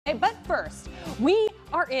first, we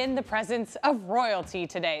are in the presence of royalty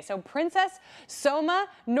today. So Princess Soma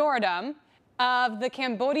Norodom of the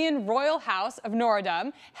Cambodian royal house of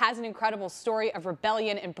Norodom has an incredible story of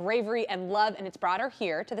rebellion and bravery and love, and it's brought her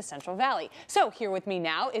here to the Central Valley. So here with me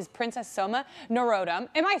now is Princess Soma Norodom.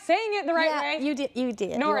 Am I saying it the right way? You did.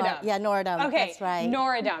 Norodom. Yeah, Norodom. Okay, that's right.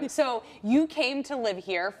 Norodom. So you came to live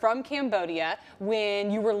here from Cambodia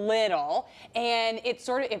when you were little, and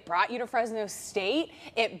it brought you to Fresno State.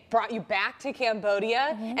 It brought you back to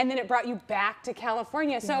Cambodia, and then it brought you back to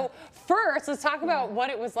California. Yeah. So first, let's talk about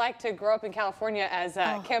what it was like to grow up in California as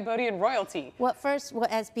Cambodian royalty. Well,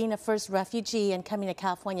 as being a first refugee and coming to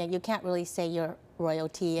California, you can't really say you're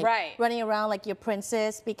royalty and right. running around like you're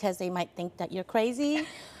princess because they might think that you're crazy.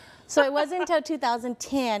 So it wasn't until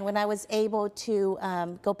 2010 when I was able to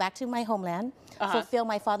go back to my homeland, fulfill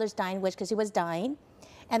my father's dying wish because he was dying.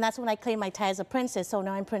 And that's when I claimed my tie as a princess, so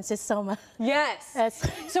now I'm Princess Soma. Yes.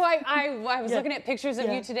 So I was looking at pictures of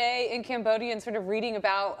you today in Cambodia and sort of reading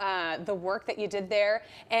about the work that you did there,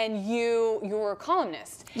 and you were a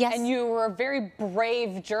columnist. Yes. And you were a very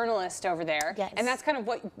brave journalist over there. Yes. And that's kind of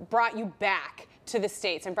what brought you back to the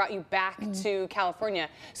States and brought you back to California.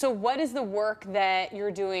 So what is the work that you're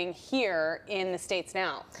doing here in the States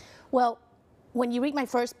now? Well, when you read my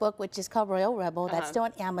first book, which is called Royal Rebel, that's still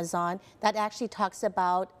on Amazon, that actually talks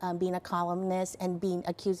about being a columnist and being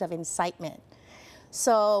accused of incitement.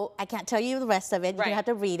 So I can't tell you the rest of it. You have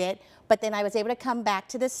to read it. But then I was able to come back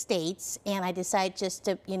to the States, and I decided just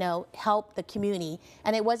to, help the community.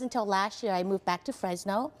 And it wasn't until last year I moved back to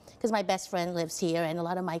Fresno because my best friend lives here and a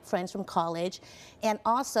lot of my friends from college. And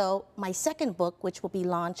also my second book, which will be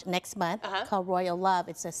launched next month, called Royal Love.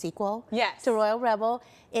 It's a sequel to Royal Rebel.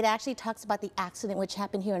 It actually talks about the accident which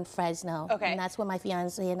happened here in Fresno. And that's when my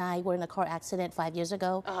fiance and I were in a car accident 5 years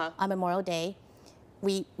ago on Memorial Day.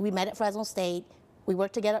 We met at Fresno State. We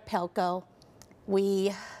worked together at Pelco.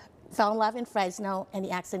 We fell in love in Fresno, and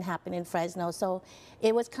the accident happened in Fresno. So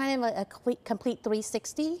it was kind of a complete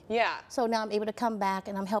 360. Yeah. So now I'm able to come back,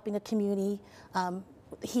 and I'm helping the community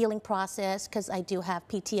healing process because I do have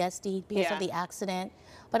PTSD because of the accident,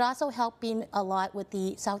 but also helping a lot with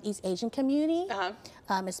the Southeast Asian community,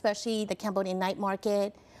 especially the Cambodian night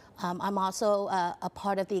market. I'm also a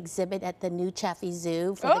part of the exhibit at the new Chaffee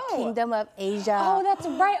Zoo for the Kingdom of Asia. Oh, that's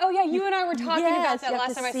right. Oh, yeah, you and I were talking about that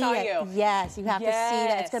last time I saw you. Yes, you have to see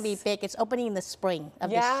that. It's going to be big. It's opening in the spring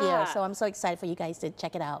of this year, so I'm so excited for you guys to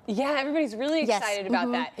check it out. Yeah, everybody's really excited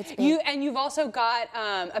about that. It's big. And you've also got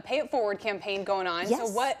a Pay It Forward campaign going on.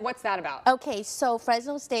 Yes. So what's that about? Okay, so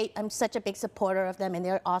Fresno State, I'm such a big supporter of them, and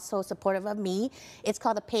they're also supportive of me. It's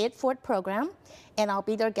called the Pay It Forward program, and I'll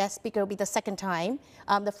be their guest speaker. It'll be the second time.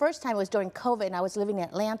 The first time was during COVID, and I was living in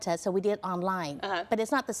Atlanta, so we did it online. But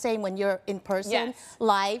it's not the same when you're in person,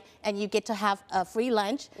 live, and you get to have a free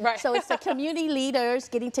lunch. Right. So it's the community leaders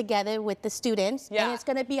getting together with the students, and it's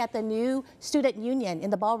going to be at the new student union in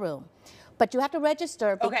the ballroom. But you have to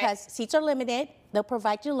register because seats are limited. They'll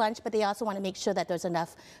provide you lunch, but they also want to make sure that there's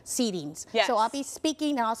enough seatings. Yes. So I'll be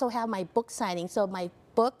speaking and also have my book signing. So my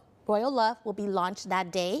book, Royal Love, will be launched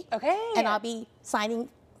that day. And I'll be signing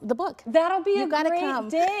the book. That'll be a great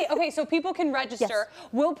day. Okay, so people can register.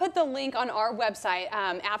 We'll put the link on our website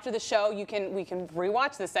after the show. We can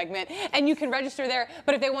rewatch this segment, and you can register there.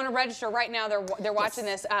 But if they want to register right now, they're watching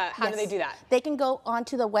this. How do they do that? They can go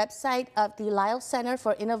onto the website of the Lyle Center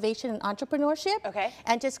for Innovation and Entrepreneurship.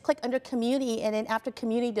 And just click under Community, and then after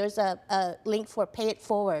Community, there's a link for Pay It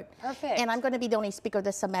Forward. Perfect. And I'm going to be the only speaker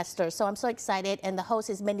this semester, so I'm so excited. And the host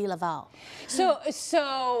is Mindy Laval. So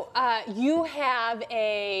you have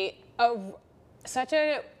such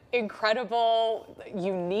an incredible,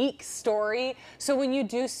 unique story. So when you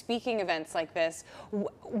do speaking events like this,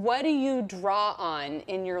 what do you draw on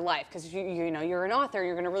in your life? Because you're an author,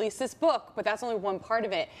 you're going to release this book, but that's only one part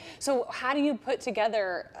of it. So how do you put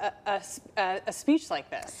together a speech like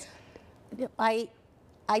this? I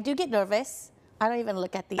do get nervous. I don't even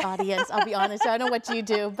look at the audience, I'll be honest. I don't know what you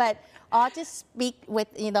do, but I'll just speak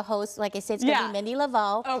with the host. Like I said, it's going to be Mindy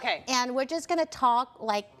Laval. And we're just going to talk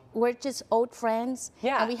like we're just old friends.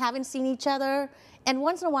 And we haven't seen each other. And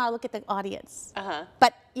once in a while, I look at the audience.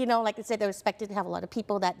 But, like I said, they're expected to have a lot of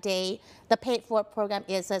people that day. The Pay It Forward program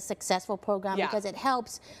is a successful program because it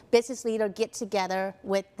helps business leaders get together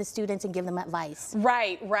with the students and give them advice.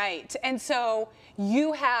 Right. And so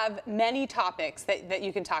you have many topics that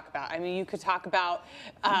you can talk about. I mean, you could talk about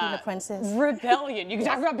being a princess. Rebellion. You can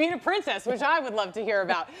talk about being a princess, which I would love to hear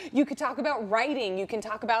about. You could talk about writing. You can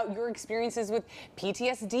talk about your experiences with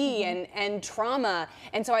PTSD and trauma.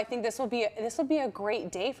 And so I think this will be a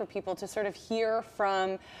great day for people to sort of hear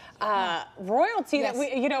from royalty that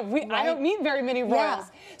I don't meet very many royals.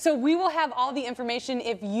 So we will have all the information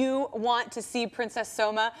if you want to see Princess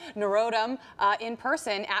Soma Norodom in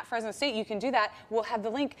person at Fresno State. You can do that. We'll have the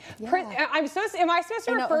link. Am I supposed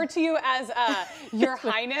to refer to you as Your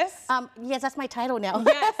Highness? Yes, that's my title now.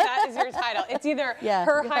 Yes, that is your title. It's either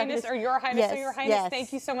Her Highness or Your Highness. So Your Highness,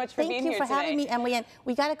 thank you so much for being here today. Thank you for having me, Emily. And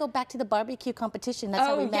we got to go back to the barbecue competition. That's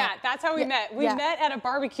how we met. Yeah, that's how we met. We met at a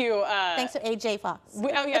barbecue. Thanks to AJ Fox.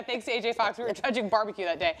 Thanks to AJ Fox. We were judging barbecue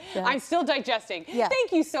that day. I'm still digesting.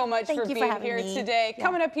 Thank you so much for being here today.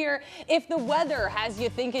 Coming up here, if the weather has you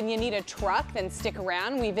thinking you need a truck, then stick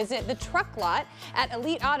around. We visit the truck lot at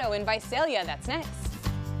Elite Auto in Visalia. That's next.